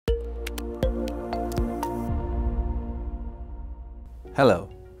Hello,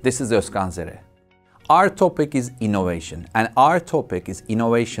 this is Ozkan Zere. Our topic is innovation, and our topic is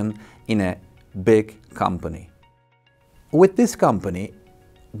innovation in a big company. With this company,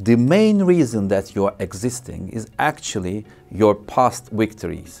 the main reason that you are existing is actually your past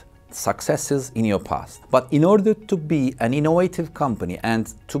victories, successes in your past. But in order to be an innovative company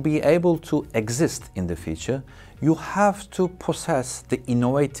and to be able to exist in the future, you have to possess the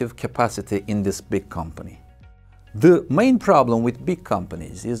innovative capacity in this big company. The main problem with big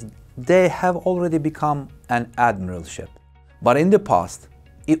companies is they have already become an admiral ship. But in the past,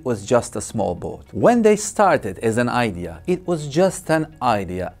 it was just a small boat. When they started as an idea, it was just an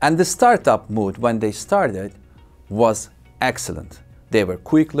idea. And the startup mood when they started was excellent. They were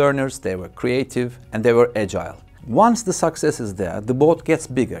quick learners, they were creative, and they were agile. Once the success is there, the boat gets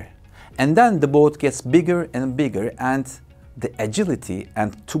bigger. And then the boat gets bigger and bigger, and the agility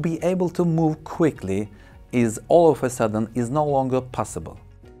and to be able to move quickly is all of a sudden is no longer possible.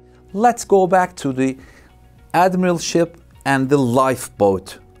 Let's go back to the admiral ship and the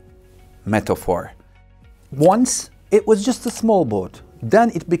lifeboat metaphor. Once it was just a small boat,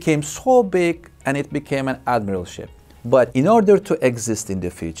 then it became so big and it became an admiral ship. But in order to exist in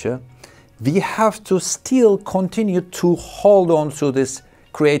the future, we have to still continue to hold on to this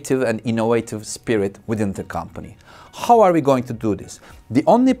creative and innovative spirit within the company. How are we going to do this? The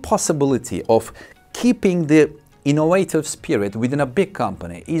only possibility of keeping the innovative spirit within a big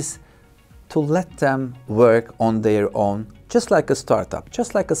company is to let them work on their own, just like a startup,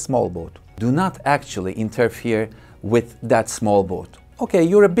 just like a small boat. Do not actually interfere with that small boat. Okay,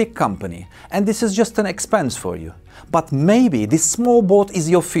 you're a big company and this is just an expense for you. But maybe this small boat is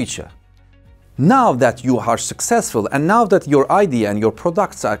your future. Now that you are successful and now that your idea and your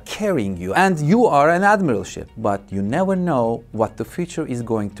products are carrying you and you are an admiral ship, but you never know what the future is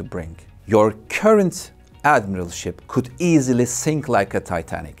going to bring. Your current admiral ship could easily sink like a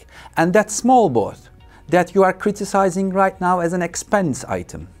Titanic. And that small boat that you are criticizing right now as an expense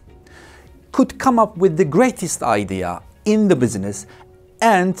item could come up with the greatest idea in the business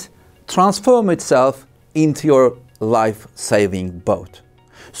and transform itself into your life-saving boat.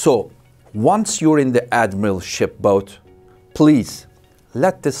 So once you're in the admiral ship boat, please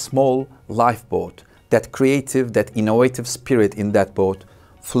let the small lifeboat, that creative, that innovative spirit in that boat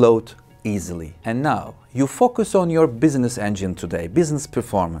float easily. And now you focus on your business engine today, business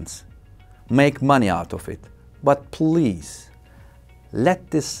performance. Make money out of it. But please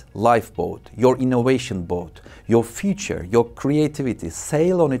let this lifeboat, your innovation boat, your future, your creativity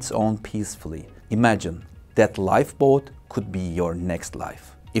sail on its own peacefully. Imagine that lifeboat could be your next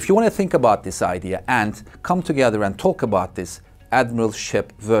life. If you want to think about this idea and come together and talk about this admiral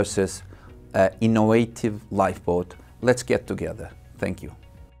ship versus innovative lifeboat, let's get together. Thank you.